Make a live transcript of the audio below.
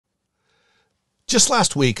Just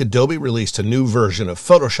last week, Adobe released a new version of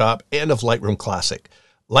Photoshop and of Lightroom Classic.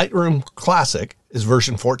 Lightroom Classic is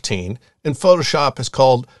version 14, and Photoshop is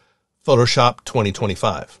called Photoshop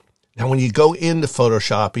 2025. Now, when you go into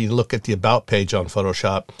Photoshop and you look at the About page on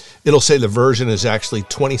Photoshop, it'll say the version is actually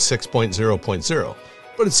 26.0.0,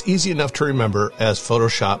 but it's easy enough to remember as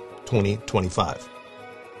Photoshop 2025.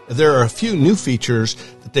 There are a few new features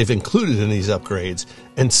that they've included in these upgrades,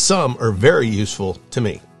 and some are very useful to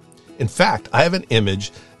me. In fact, I have an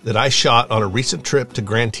image that I shot on a recent trip to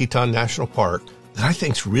Grand Teton National Park that I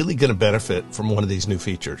think is really going to benefit from one of these new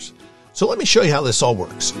features. So let me show you how this all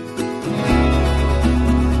works.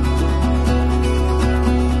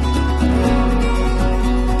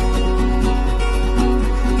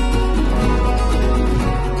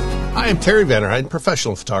 Hi, I'm Terry Vanderheiden,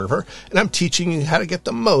 professional photographer, and I'm teaching you how to get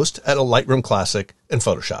the most out of Lightroom Classic and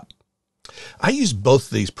Photoshop. I use both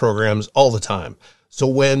of these programs all the time. So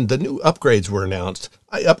when the new upgrades were announced,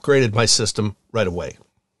 I upgraded my system right away.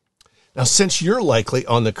 Now, since you're likely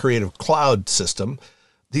on the Creative Cloud system,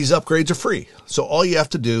 these upgrades are free. So all you have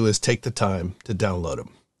to do is take the time to download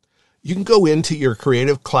them. You can go into your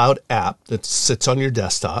Creative Cloud app that sits on your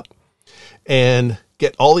desktop and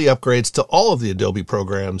get all the upgrades to all of the Adobe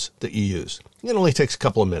programs that you use. It only takes a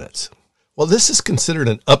couple of minutes. While this is considered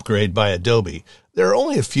an upgrade by Adobe, there are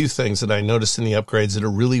only a few things that I noticed in the upgrades that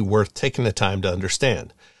are really worth taking the time to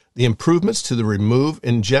understand. The improvements to the Remove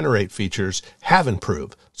and Generate features have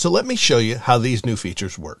improved. So let me show you how these new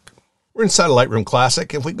features work. We're inside of Lightroom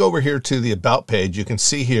Classic. If we go over here to the About page, you can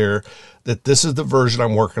see here that this is the version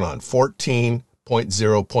I'm working on,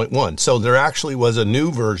 14.0.1. So there actually was a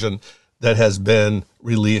new version that has been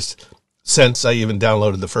released since I even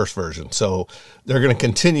downloaded the first version. So they're going to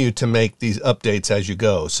continue to make these updates as you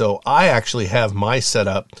go. So I actually have my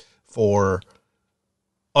setup for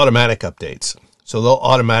automatic updates. So they'll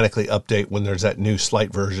automatically update when there's that new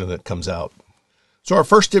slight version that comes out. So our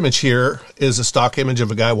first image here is a stock image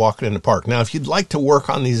of a guy walking in the park. Now, if you'd like to work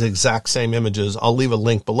on these exact same images, I'll leave a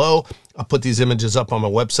link below. I'll put these images up on my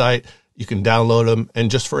website. You can download them.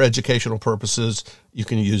 And just for educational purposes, you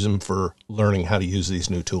can use them for learning how to use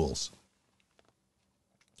these new tools.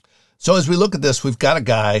 So as we look at this, we've got a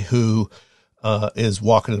guy who is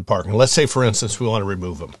walking in the park. And let's say, for instance, we want to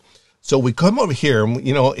remove him. So we come over here, and,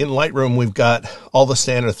 you know, in Lightroom, we've got all the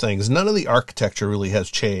standard things. None of the architecture really has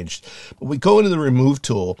changed. But we go into the Remove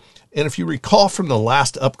tool, and if you recall from the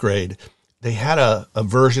last upgrade, they had a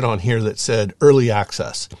version on here that said Early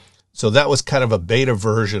Access. So that was kind of a beta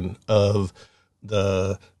version of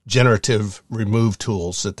the Generative Remove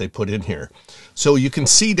tools that they put in here. So you can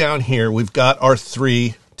see down here, we've got our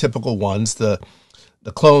three typical ones, the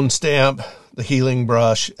clone stamp, the healing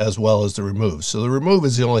brush, as well as the remove. So the remove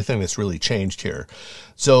is the only thing that's really changed here.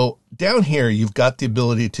 So down here, you've got the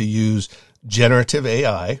ability to use generative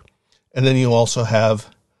AI, and then you also have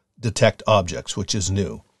detect objects, which is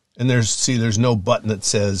new. And there's no button that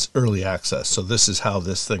says early access. So this is how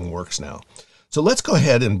this thing works now. So let's go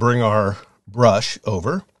ahead and bring our brush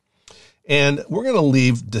over, and we're going to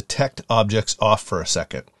leave detect objects off for a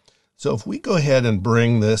second. So if we go ahead and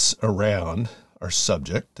bring this around our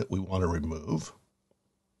subject that we want to remove,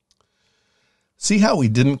 see how we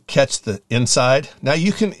didn't catch the inside? Now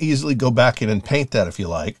you can easily go back in and paint that if you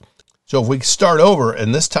like. So if we start over,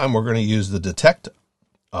 and this time we're going to use the detect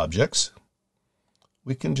objects,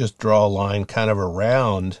 we can just draw a line kind of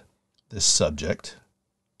around this subject.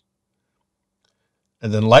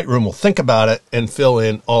 And then Lightroom will think about it and fill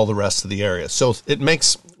in all the rest of the area. So it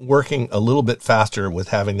makes working a little bit faster with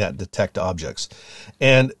having that detect objects.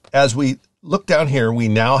 And as we look down here, we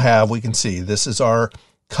can see this is our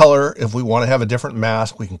color. If we want to have a different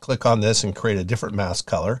mask, we can click on this and create a different mask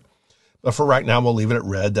color. But for right now, we'll leave it at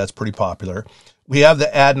red. That's pretty popular. We have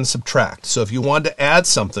the add and subtract. So if you wanted to add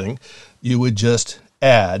something, you would just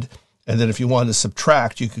add. And then if you wanted to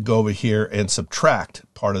subtract, you could go over here and subtract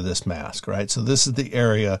part of this mask, right? So this is the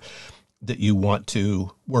area that you want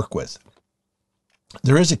to work with.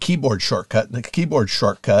 There is a keyboard shortcut. The keyboard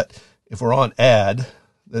shortcut, if we're on add,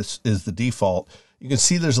 this is the default. You can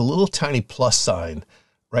see there's a little tiny plus sign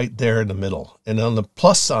right there in the middle. And on the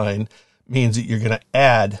plus sign means that you're going to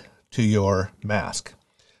add to your mask.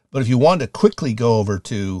 But if you want to quickly go over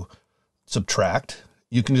to subtract,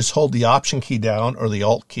 you can just hold the Option key down or the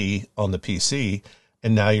Alt key on the PC,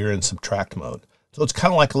 and now you're in subtract mode. So it's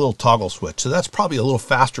kind of like a little toggle switch. So that's probably a little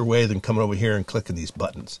faster way than coming over here and clicking these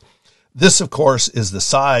buttons. This, of course, is the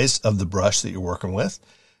size of the brush that you're working with.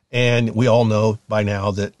 And we all know by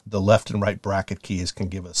now that the left and right bracket keys can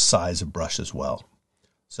give us size of brush as well.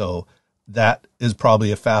 So that is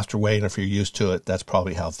probably a faster way. And if you're used to it, that's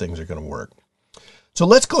probably how things are going to work. So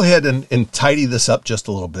let's go ahead and tidy this up just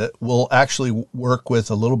a little bit. We'll actually work with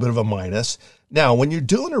a little bit of a minus. Now, when you're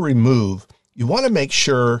doing a remove, you want to make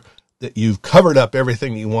sure that you've covered up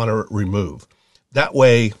everything you want to remove. That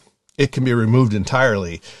way it can be removed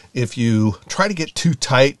entirely. If you try to get too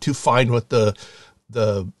tight, too fine with the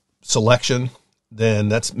selection, then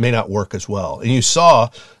that may not work as well. And you saw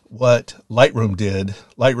what Lightroom did.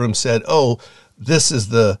 Lightroom said, oh, let's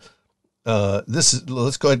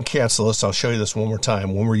go ahead and cancel this. I'll show you this one more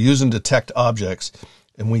time. When we're using detect objects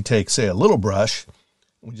and we take, say, a little brush,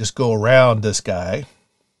 we just go around this guy.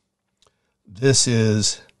 This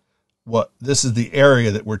is the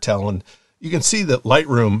area that we're telling. You can see that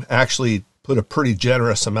Lightroom actually put a pretty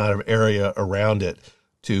generous amount of area around it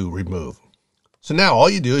to remove. So now all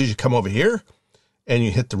you do is you come over here and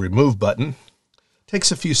you hit the remove button. It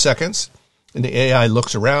takes a few seconds. And the AI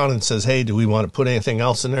looks around and says, hey, do we want to put anything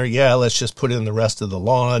else in there? Yeah, let's just put in the rest of the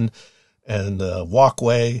lawn and the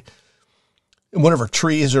walkway and whatever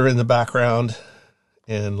trees are in the background.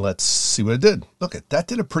 And let's see what it did. Look, that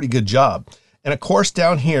did a pretty good job. And of course,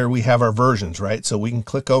 down here, we have our versions, right? So we can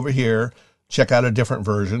click over here, check out a different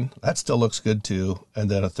version. That still looks good too.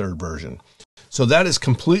 And then a third version. So that is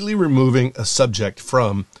completely removing a subject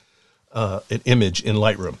from an image in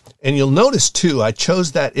Lightroom. And you'll notice too, I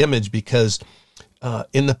chose that image because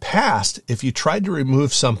in the past, if you tried to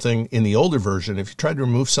remove something in the older version, if you tried to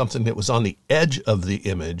remove something that was on the edge of the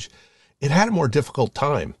image, it had a more difficult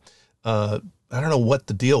time. I don't know what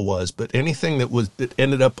the deal was, but anything that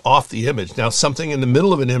ended up off the image. Now, something in the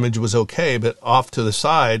middle of an image was okay, but off to the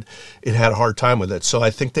side, it had a hard time with it. So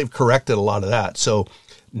I think they've corrected a lot of that. So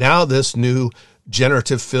now this new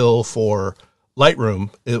generative fill for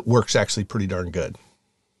Lightroom, it works actually pretty darn good.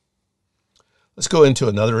 Let's go into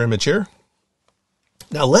another image here.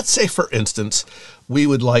 Now, let's say, for instance, we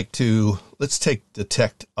would like to, let's take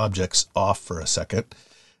detect objects off for a second.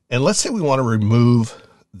 And let's say we want to remove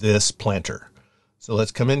this planter. So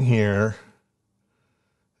let's come in here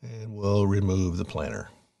and we'll remove the planter.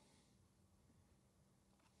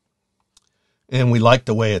 And we like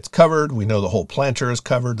the way it's covered. We know the whole planter is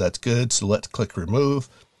covered. That's good. So let's click remove.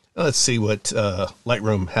 Now let's see what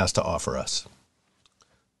Lightroom has to offer us.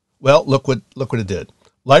 Well, look what it did.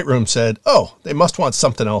 Lightroom said, oh, they must want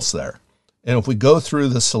something else there. And if we go through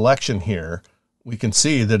the selection here, we can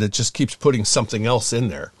see that it just keeps putting something else in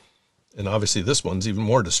there. And obviously this one's even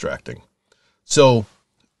more distracting. So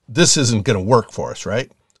this isn't going to work for us,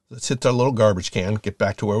 right? Let's hit our little garbage can, get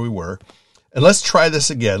back to where we were. And let's try this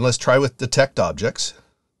again. Let's try with detect objects.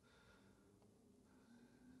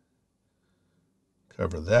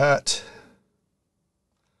 Cover that.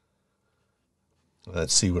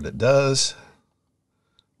 Let's see what it does.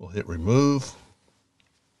 We'll hit remove.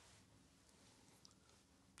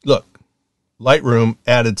 Look, Lightroom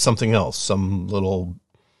added something else, some little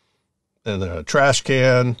and a trash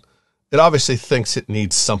can. It obviously thinks it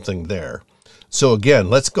needs something there. So again,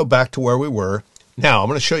 let's go back to where we were. Now I'm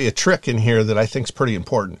going to show you a trick in here that I think is pretty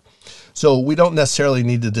important. So we don't necessarily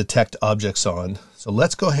need to detect objects on. So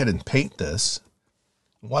let's go ahead and paint this.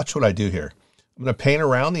 Watch what I do here. I'm going to paint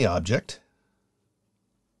around the object,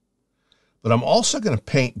 but I'm also going to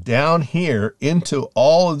paint down here into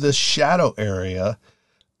all of this shadow area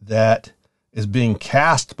that is being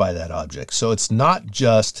cast by that object. So it's not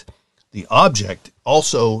just the object,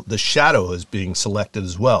 also the shadow is being selected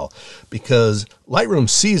as well, because Lightroom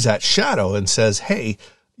sees that shadow and says, hey,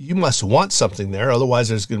 you must want something there. Otherwise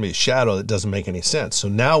there's going to be a shadow that doesn't make any sense. So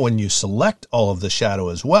now when you select all of the shadow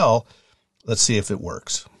as well, let's see if it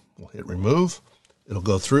works. We'll hit remove. It'll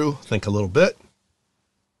go through, think a little bit.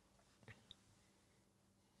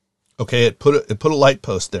 Okay, it put a light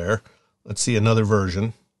post there. Let's see another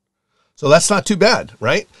version. So that's not too bad,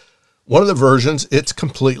 right? One of the versions, it's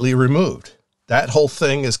completely removed. That whole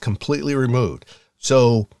thing is completely removed.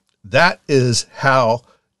 So that is how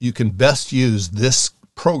you can best use this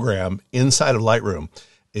program inside of Lightroom,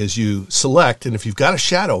 is you select, and if you've got a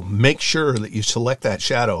shadow, make sure that you select that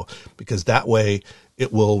shadow, because that way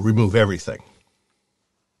it will remove everything.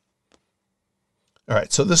 All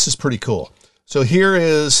right, so this is pretty cool. So here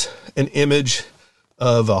is an image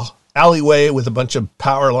of a alleyway with a bunch of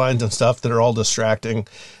power lines and stuff that are all distracting.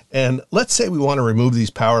 And let's say we want to remove these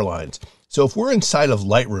power lines. So if we're inside of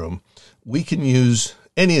Lightroom, we can use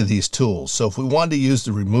any of these tools. So if we wanted to use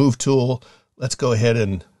the remove tool, let's go ahead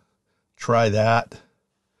and try that.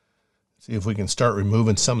 See if we can start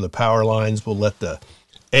removing some of the power lines. We'll let the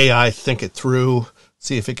AI think it through,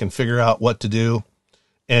 see if it can figure out what to do.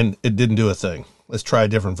 And it didn't do a thing. Let's try a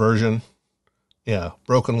different version. Yeah,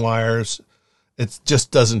 broken wires. It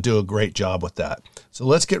just doesn't do a great job with that. So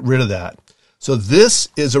let's get rid of that. So this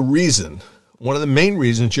is a reason one of the main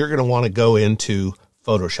reasons you're going to want to go into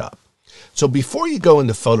Photoshop. So before you go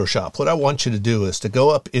into Photoshop, what I want you to do is to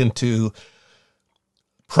go up into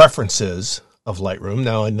Preferences of Lightroom.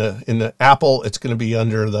 Now in the Apple, it's going to be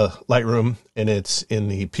under the Lightroom, and it's in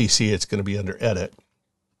the PC, it's going to be under Edit.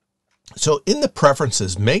 So in the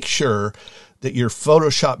Preferences, make sure that your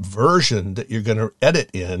Photoshop version that you're going to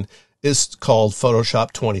edit in is called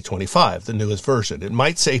Photoshop 2025, the newest version. It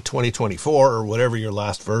might say 2024 or whatever your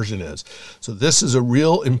last version is. So this is a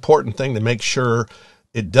real important thing to make sure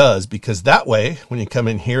it does, because that way, when you come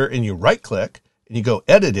in here and you right click and you go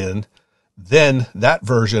edit in, then that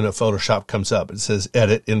version of Photoshop comes up. It says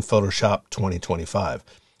edit in Photoshop 2025.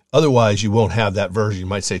 Otherwise, you won't have that version. You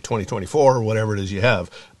might say 2024 or whatever it is you have.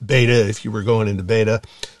 Beta, if you were going into beta.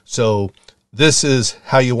 So this is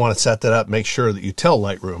how you want to set that up. Make sure that you tell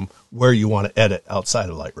Lightroom where you want to edit outside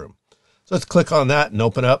of Lightroom. So let's click on that and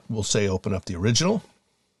open up. We'll say open up the original.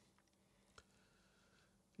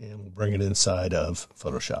 And we'll bring it inside of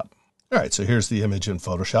Photoshop. All right, so here's the image in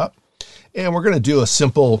Photoshop. And we're going to do a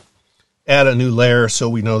simple add a new layer, so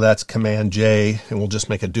we know that's Command J, and we'll just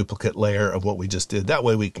make a duplicate layer of what we just did. That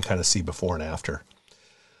way we can kind of see before and after.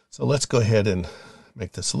 So let's go ahead and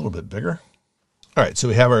make this a little bit bigger. All right, so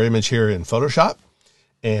we have our image here in Photoshop,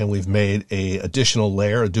 and we've made a additional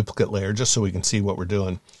layer, a duplicate layer, just so we can see what we're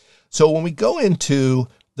doing. So when we go into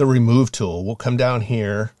the Remove tool, we'll come down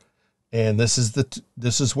here, and this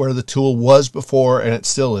is where the tool was before, and it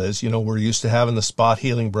still is. You know, we're used to having the spot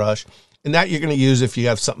healing brush. And that you're going to use if you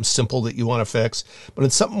have something simple that you want to fix. But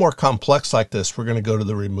in something more complex like this, we're going to go to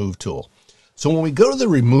the Remove tool. So when we go to the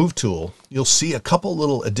Remove tool, you'll see a couple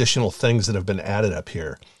little additional things that have been added up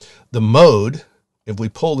here. The mode, if we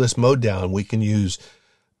pull this mode down, we can use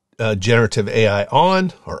Generative AI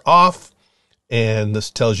on or off. And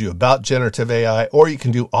this tells you about Generative AI. Or you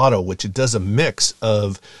can do auto, which it does a mix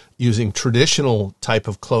of using traditional type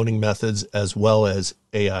of cloning methods as well as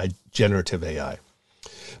AI, Generative AI.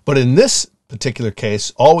 But in this particular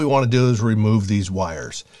case, all we want to do is remove these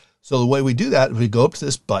wires. So the way we do that is we go up to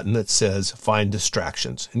this button that says Find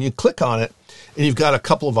Distractions. And you click on it, and you've got a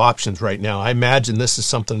couple of options right now. I imagine this is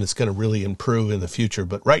something that's going to really improve in the future.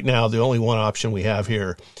 But right now, the only one option we have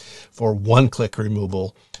here for one-click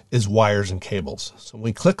removal is wires and cables. So when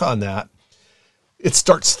we click on that, it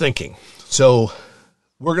starts thinking. So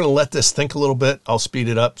we're going to let this think a little bit. I'll speed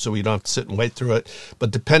it up so we don't have to sit and wait through it.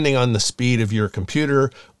 But depending on the speed of your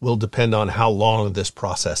computer will depend on how long this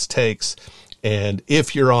process takes and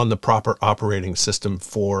if you're on the proper operating system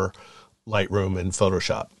for Lightroom and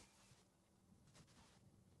Photoshop.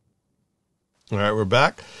 All right, we're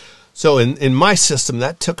back. So in my system,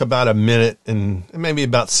 that took about a minute and maybe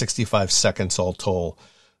about 65 seconds all told.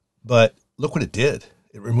 But look what it did.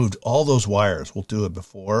 It removed all those wires. We'll do it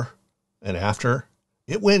before and after.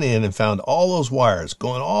 It went in and found all those wires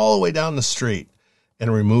going all the way down the street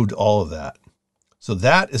and removed all of that. So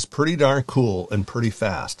that is pretty darn cool and pretty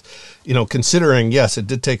fast. You know, considering, yes, it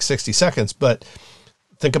did take 60 seconds, but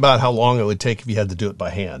think about how long it would take if you had to do it by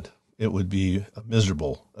hand. It would be a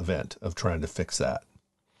miserable event of trying to fix that.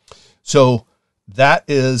 So that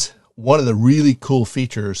is one of the really cool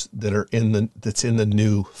features that are that's in the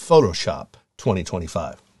new Photoshop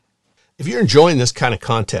 2025. If you're enjoying this kind of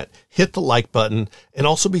content, hit the like button and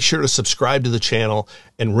also be sure to subscribe to the channel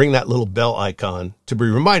and ring that little bell icon to be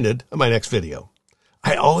reminded of my next video.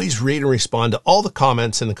 I always read and respond to all the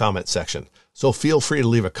comments in the comment section, so feel free to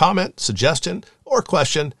leave a comment, suggestion, or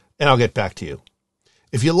question, and I'll get back to you.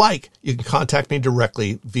 If you like, you can contact me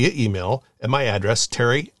directly via email at my address,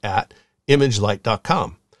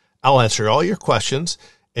 terry@imagelight.com. I'll answer all your questions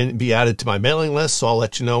and be added to my mailing list, so I'll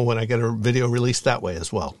let you know when I get a video released that way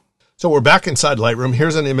as well. So we're back inside Lightroom.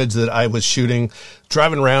 Here's an image that I was shooting,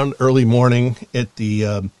 driving around early morning at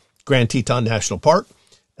the Grand Teton National Park.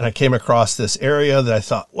 And I came across this area that I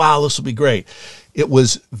thought, wow, this will be great. It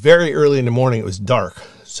was very early in the morning. It was dark.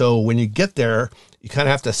 So when you get there, you kind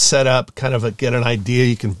of have to set up, get an idea.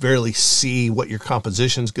 You can barely see what your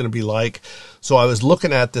composition is going to be like. So I was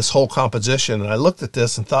looking at this whole composition, and I looked at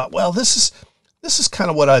this and thought, well, this is kind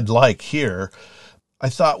of what I'd like here. I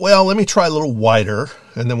thought, well, let me try a little wider.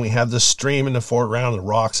 And then we have this stream in the foreground, the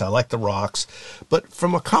rocks. I like the rocks. But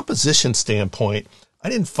from a composition standpoint, I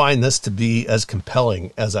didn't find this to be as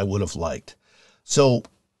compelling as I would have liked. So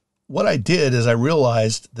what I did is I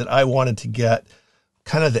realized that I wanted to get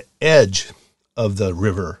kind of the edge of the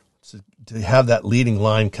river to have that leading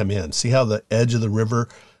line come in. See how the edge of the river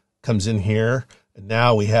comes in here? And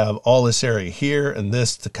now we have all this area here and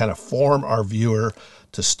this to kind of form our viewer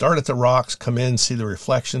to start at the rocks, come in, see the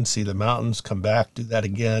reflection, see the mountains, come back, do that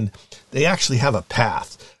again. They actually have a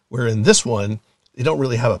path, where in this one, they don't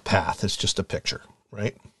really have a path. It's just a picture,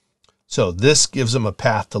 right? So this gives them a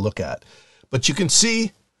path to look at. But you can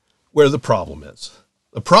see where the problem is.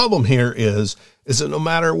 The problem here is that no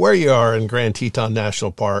matter where you are in Grand Teton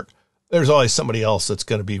National Park, there's always somebody else that's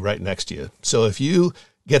going to be right next to you. So if you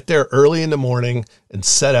get there early in the morning and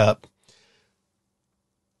set up,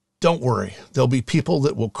 don't worry. There'll be people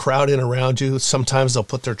that will crowd in around you. Sometimes they'll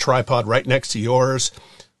put their tripod right next to yours,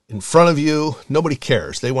 in front of you. Nobody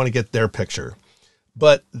cares. They want to get their picture.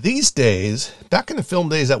 But these days, back in the film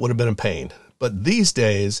days, that would have been a pain. But these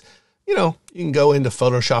days, you can go into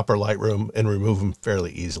Photoshop or Lightroom and remove them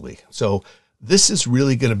fairly easily. So this is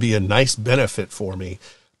really going to be a nice benefit for me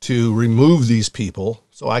to remove these people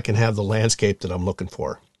so I can have the landscape that I'm looking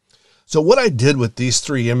for. So what I did with these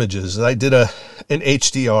 3 images is I did an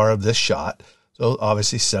HDR of this shot. So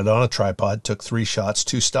obviously set it on a tripod, took 3 shots,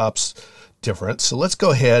 2 stops different. So let's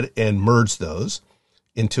go ahead and merge those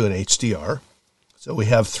into an HDR. So we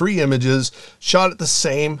have 3 images shot at the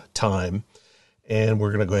same time, and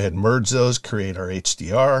we're going to go ahead and merge those, create our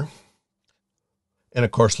HDR. And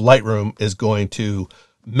of course, Lightroom is going to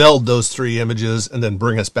meld those 3 images and then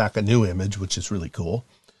bring us back a new image, which is really cool.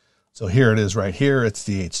 So here it is right here. It's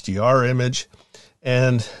the HDR image.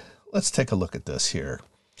 And let's take a look at this here.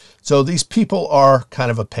 So these people are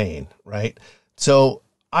kind of a pain, right? So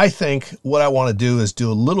I think what I want to do is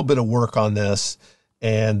do a little bit of work on this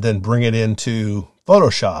and then bring it into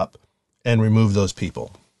Photoshop and remove those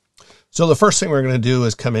people. So the first thing we're going to do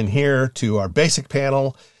is come in here to our basic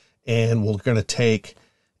panel, and we're going to take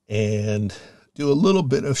and do a little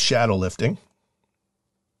bit of shadow lifting.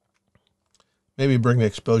 Maybe bring the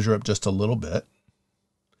exposure up just a little bit.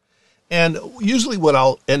 And usually what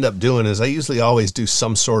I'll end up doing is I usually always do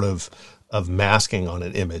some sort of masking on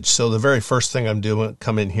an image. So the very first thing I'm doing,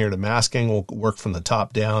 come in here to masking, we'll work from the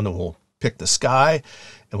top down, and we'll pick the sky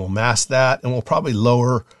and we'll mask that, and we'll probably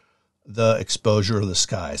lower the exposure of the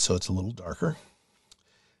sky so it's a little darker.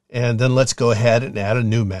 And then let's go ahead and add a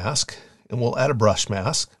new mask, and we'll add a brush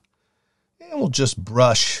mask, and we'll just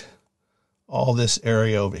brush all this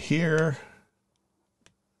area over here.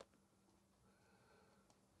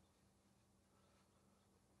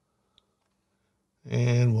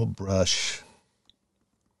 And we'll brush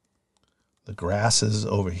the grasses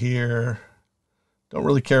over here. Don't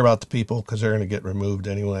really care about the people because they're going to get removed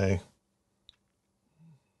anyway.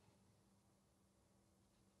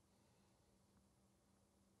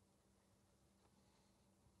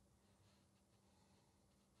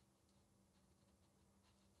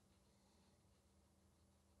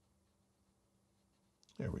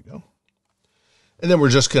 There we go. And then we're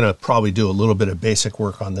just going to probably do a little bit of basic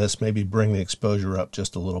work on this, maybe bring the exposure up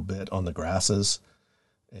just a little bit on the grasses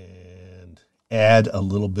and add a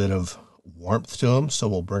little bit of warmth to them. So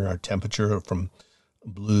we'll bring our temperature from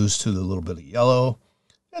blues to a little bit of yellow,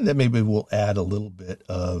 and then maybe we'll add a little bit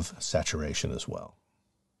of saturation as well.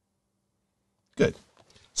 Good.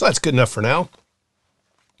 So that's good enough for now.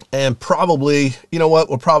 And probably, you know what,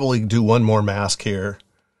 we'll probably do one more mask here.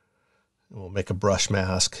 We'll make a brush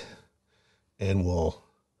mask, and we'll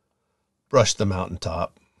brush the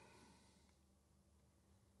mountaintop.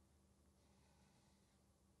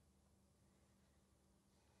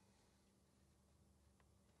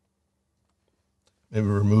 Maybe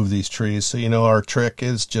remove these trees. So, our trick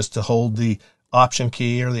is just to hold the Option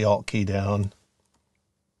key or the Alt key down,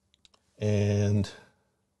 and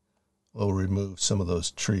we'll remove some of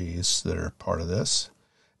those trees that are part of this.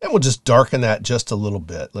 And we'll just darken that just a little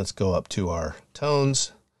bit. Let's go up to our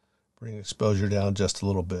tones, bring exposure down just a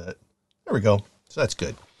little bit. There we go. So that's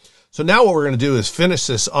good. So now what we're going to do is finish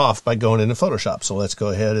this off by going into Photoshop. So let's go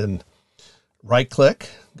ahead and right click,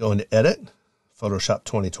 go into Edit, Photoshop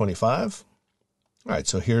 2025. All right,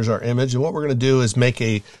 so here's our image. And what we're going to do is make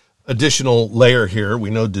a additional layer here. We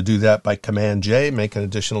know to do that by Command J, make an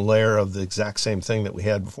additional layer of the exact same thing that we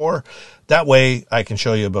had before. That way I can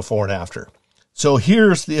show you before and after. So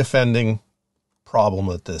here's the offending problem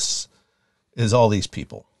with this is all these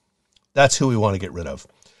people. That's who we want to get rid of.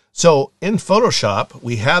 So in Photoshop,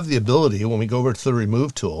 we have the ability, when we go over to the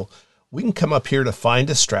Remove tool, we can come up here to Find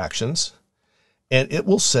Distractions, and it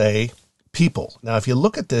will say People. Now, if you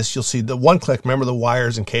look at this, you'll see the one click. Remember the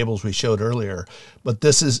wires and cables we showed earlier, but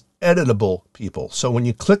this is editable people. So when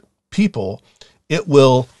you click People, it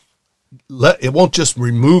won't just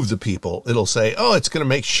remove the people. It'll say, oh, it's going to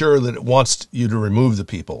make sure that it wants you to remove the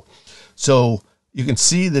people. So you can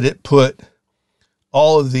see that it put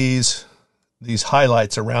all of these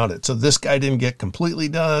highlights around it. So this guy didn't get completely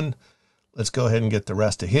done. Let's go ahead and get the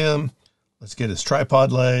rest of him. Let's get his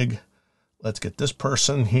tripod leg. Let's get this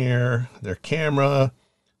person here, their camera.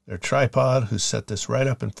 their tripod who set this right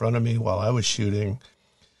up in front of me while I was shooting.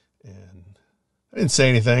 And I didn't say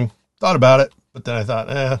anything, thought about it, but then I thought,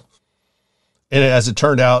 And as it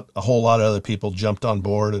turned out, a whole lot of other people jumped on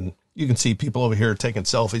board, and you can see people over here taking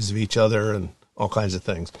selfies of each other and all kinds of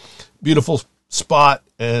things. Beautiful spot,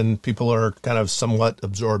 and people are kind of somewhat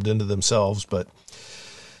absorbed into themselves, but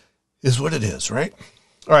is what it is, right?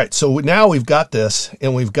 All right, so now we've got this,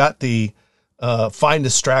 and we've got the find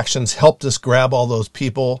distractions, helped us grab all those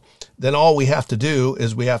people. Then all we have to do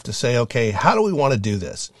is we have to say, okay, how do we want to do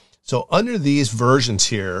this? So under these versions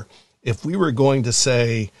here, if we were going to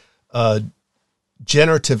say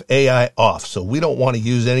generative AI off, so we don't want to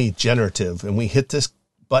use any generative, and we hit this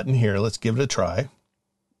button here, let's give it a try.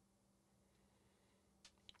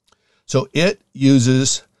 So it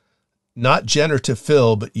uses not generative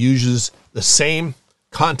fill, but uses the same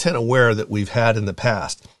content aware that we've had in the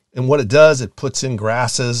past. And what it does, it puts in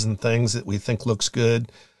grasses and things that we think looks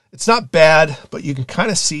good. It's not bad, but you can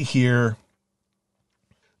kind of see here,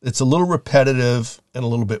 it's a little repetitive and a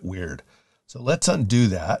little bit weird. So let's undo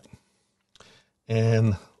that.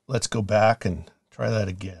 And let's go back and try that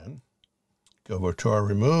again. Go over to our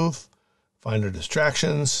remove, find our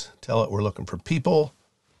distractions, tell it we're looking for people.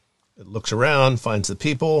 It looks around, finds the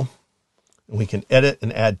people, and we can edit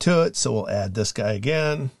and add to it. So we'll add this guy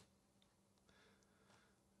again.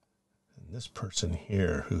 And this person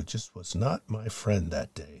here who just was not my friend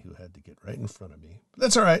that day, who had to get right in front of me. But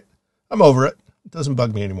that's all right. I'm over it. It doesn't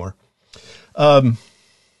bug me anymore. Let's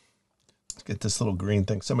get this little green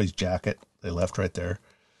thing, somebody's jacket they left right there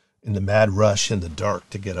in the mad rush in the dark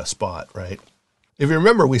to get a spot, right? If you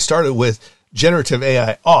remember, we started with generative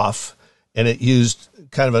AI off, and it used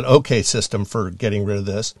kind of an okay system for getting rid of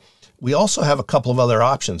this. We also have a couple of other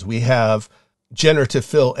options. We have generative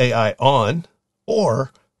fill AI on,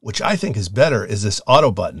 or, which I think is better, is this auto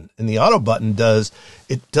button. And the auto button does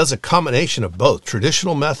a combination of both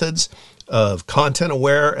traditional methods of content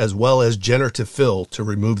aware as well as generative fill to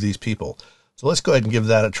remove these people. So let's go ahead and give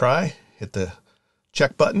that a try. Hit the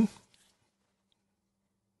check button.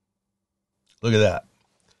 Look at that.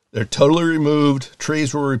 They're totally removed.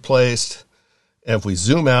 Trees were replaced. And if we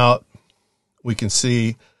zoom out, we can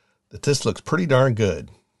see that this looks pretty darn good.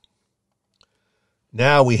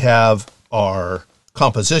 Now we have our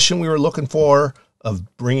composition we were looking for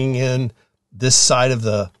of bringing in this side of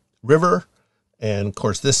the river, and of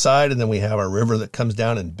course this side, and then we have our river that comes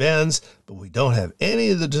down and bends, but we don't have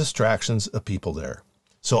any of the distractions of people there.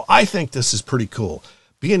 So I think this is pretty cool.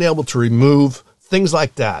 Being able to remove things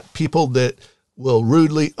like that, people that will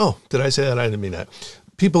rudely, oh, did I say that? I didn't mean that.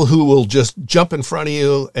 People who will just jump in front of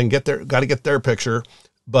you and got to get their picture.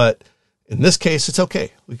 But in this case, it's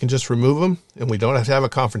okay. We can just remove them and we don't have to have a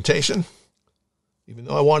confrontation, even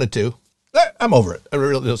though I wanted to. I'm over it.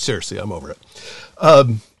 No, seriously, I'm over it.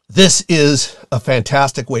 This is a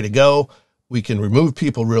fantastic way to go. We can remove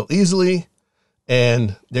people real easily.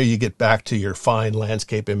 And there you get back to your fine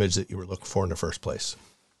landscape image that you were looking for in the first place.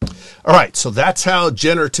 All right, so that's how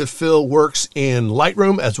generative fill works in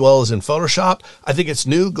Lightroom as well as in Photoshop. I think it's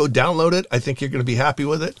new. Go download it. I think you're going to be happy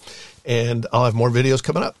with it. And I'll have more videos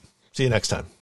coming up. See you next time.